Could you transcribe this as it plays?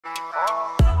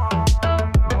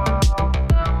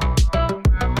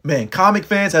Man, comic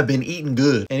fans have been eating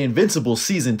good, and Invincible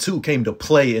Season 2 came to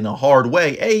play in a hard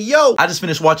way. Hey, yo! I just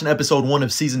finished watching episode 1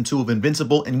 of Season 2 of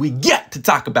Invincible, and we get to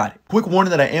talk about it. Quick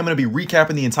warning that I am going to be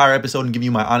recapping the entire episode and giving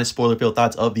you my honest spoiler-filled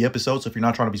thoughts of the episode, so if you're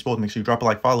not trying to be spoiled, make sure you drop a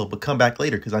like, follow, but come back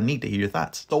later, because I need to hear your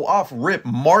thoughts. So off rip,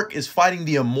 Mark is fighting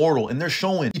the Immortal, and they're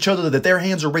showing each other that their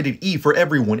hands are rated E for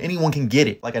everyone. Anyone can get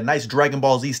it. Like a nice Dragon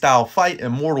Ball Z style fight,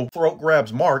 Immortal throat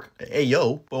grabs Mark. Hey,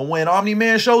 yo. But when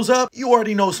Omni-Man shows up, you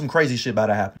already know some crazy shit about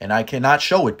to happen. And I cannot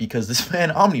show it because this man,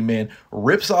 Omni-Man,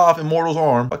 rips off Immortal's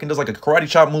arm, fucking does like a karate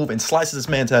chop move and slices this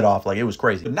man's head off. Like, it was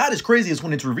crazy. But not as crazy as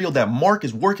when it's revealed that Mark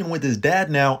is working with his dad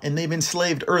now and they've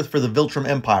enslaved Earth for the Viltrum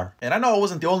Empire. And I know I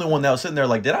wasn't the only one that was sitting there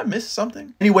like, did I miss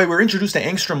something? Anyway, we're introduced to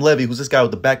Angstrom Levy, who's this guy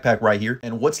with the backpack right here,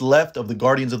 and what's left of the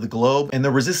Guardians of the Globe and the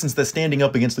resistance that's standing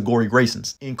up against the Gory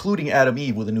Graysons, including Adam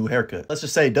Eve with a new haircut. Let's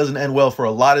just say it doesn't end well for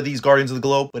a lot of these Guardians of the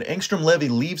Globe, but Angstrom Levy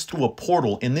leaves through a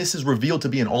portal, and this is revealed to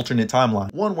be an alternate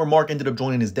timeline, one where Mark ended up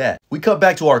joining his dad. We cut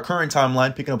back to our current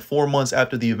timeline, picking up 4 months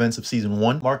after the events of season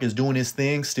 1. Mark is doing his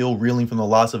thing, still reeling from the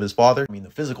loss of his father. I mean, the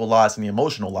physical loss and the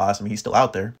emotional loss. I mean, he's still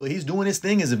out there, but he's doing his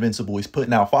thing as Invincible. He's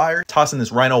putting out fire, tossing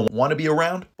this Rhino wannabe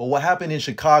around. But what happened in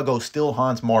Chicago still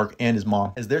haunts Mark and his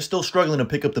mom, as they're still struggling to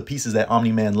pick up the pieces that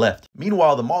Omni-Man left.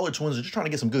 Meanwhile, the Mauler twins are just trying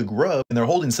to get some good grub in their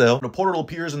holding cell. The portal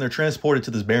appears and they're transported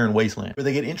to this barren wasteland, where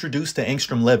they get introduced to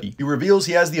Angstrom Levy. He reveals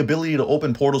he has the ability to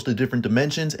open portals to different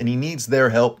dimensions, and he needs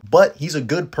their help, but he's a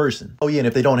good person. Oh yeah, and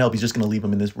if they don't help, he's just gonna leave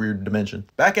him in this weird dimension.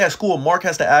 Back at school, Mark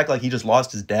has to act like he just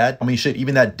lost his dad. I mean, shit,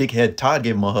 even that dickhead Todd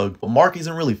gave him a hug, but Mark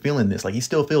isn't really feeling this. Like, he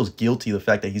still feels guilty the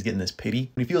fact that he's getting this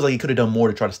pity. He feels like he could have done more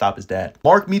to try to stop his dad.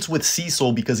 Mark meets with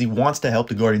Cecil because he wants to help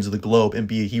the Guardians of the Globe and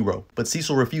be a hero, but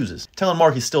Cecil refuses, telling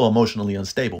Mark he's still emotionally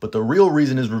unstable. But the real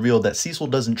reason is revealed that Cecil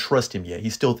doesn't trust him yet. He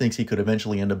still thinks he could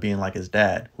eventually end up being like his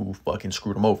dad, who fucking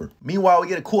screwed him over. Meanwhile, we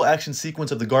get a cool action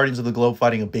sequence of the Guardians of the Globe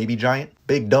fighting a baby giant.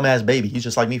 Big dumbass baby. He's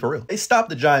just like me for real. They stop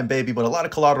the giant baby, but a lot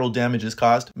of collateral damage is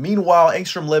caused. Meanwhile,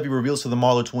 Angstrom Levy reveals to the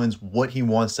Mauler twins what he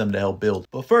wants them to help build.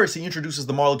 But first, he introduces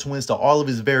the Mauler twins to all of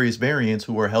his various variants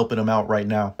who are helping him out right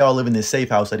now. They all live in this safe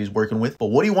house that he's working with. But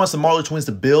what he wants the Mauler twins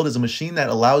to build is a machine that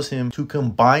allows him to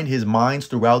combine his minds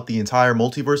throughout the entire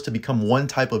multiverse to become one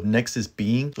type of Nexus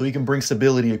being, so he can bring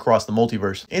stability across the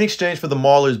multiverse. In exchange for the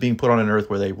Maulers being put on an Earth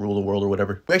where they rule the world or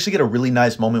whatever. We actually get a really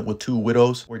nice moment with 2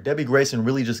 widows, where Debbie Grayson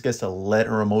really just gets to let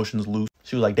her emotions loose.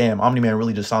 She was like, damn, Omni-Man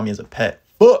really just saw me as a pet.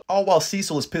 But all while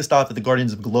Cecil is pissed off that the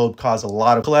Guardians of the Globe caused a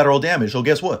lot of collateral damage. So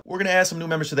guess what? We're going to add some new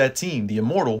members to that team, the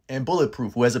Immortal and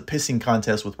Bulletproof, who has a pissing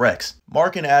contest with Rex.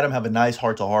 Mark and Adam have a nice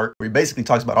heart-to-heart where he basically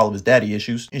talks about all of his daddy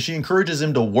issues, and she encourages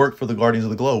him to work for the Guardians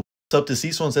of the Globe. It's up to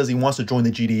Cecil and says he wants to join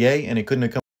the GDA, and it couldn't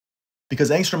have come because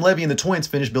Angstrom Levy and the twins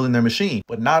finished building their machine,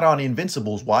 but not on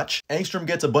Invincible's watch. Angstrom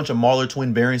gets a bunch of Mauler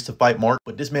twin variants to fight Mark,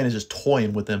 but this man is just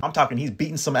toying with them. I'm talking, he's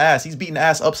beating some ass. He's beating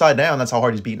ass upside down. That's how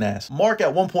hard he's beating ass. Mark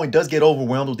at one point does get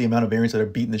overwhelmed with the amount of variants that are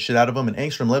beating the shit out of him, and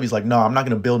Angstrom Levy's like, no, I'm not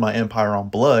gonna build my empire on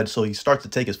blood, so he starts to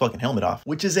take his fucking helmet off,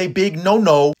 which is a big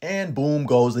no-no, and boom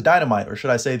goes the dynamite, or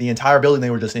should I say the entire building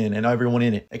they were just in, and everyone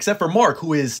in it, except for Mark,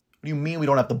 who is... What do you mean we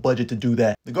don't have the budget to do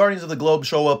that? The Guardians of the Globe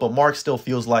show up, but Mark still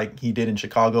feels like he did in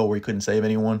Chicago where he couldn't save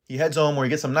anyone. He heads home where he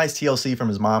gets some nice TLC from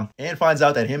his mom and finds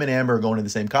out that him and Amber are going to the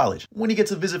same college. When he gets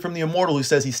a visit from the Immortal who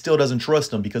says he still doesn't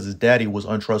trust him because his daddy was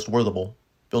untrustworthable.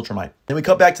 Viltrumite. Then we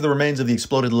cut back to the remains of the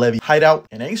exploded Levy hideout,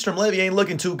 and Angstrom Levy ain't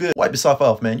looking too good. Wipe yourself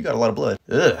off, man. You got a lot of blood.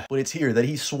 Ugh. But it's here that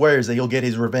he swears that he'll get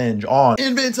his revenge on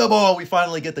Invincible. We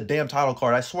finally get the damn title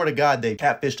card. I swear to God, they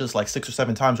catfished us like 6 or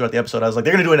 7 times throughout the episode. I was like,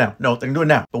 they're gonna do it now. No, they're gonna do it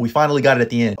now. But we finally got it at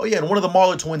the end. Oh yeah, and one of the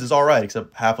Mauler twins is all right,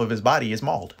 except half of his body is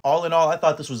mauled. All in all, I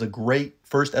thought this was a great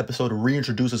first episode to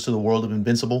reintroduce us to the world of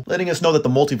Invincible, letting us know that the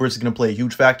multiverse is going to play a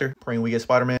huge factor. Praying we get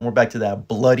Spider-Man. We're back to that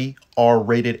bloody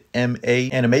R-rated MA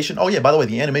animation. Oh yeah, by the way,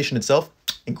 the animation itself,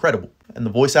 incredible. And the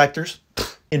voice actors,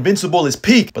 Invincible is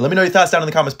peak. But let me know your thoughts down in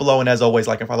the comments below, and as always,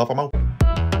 like and follow for more.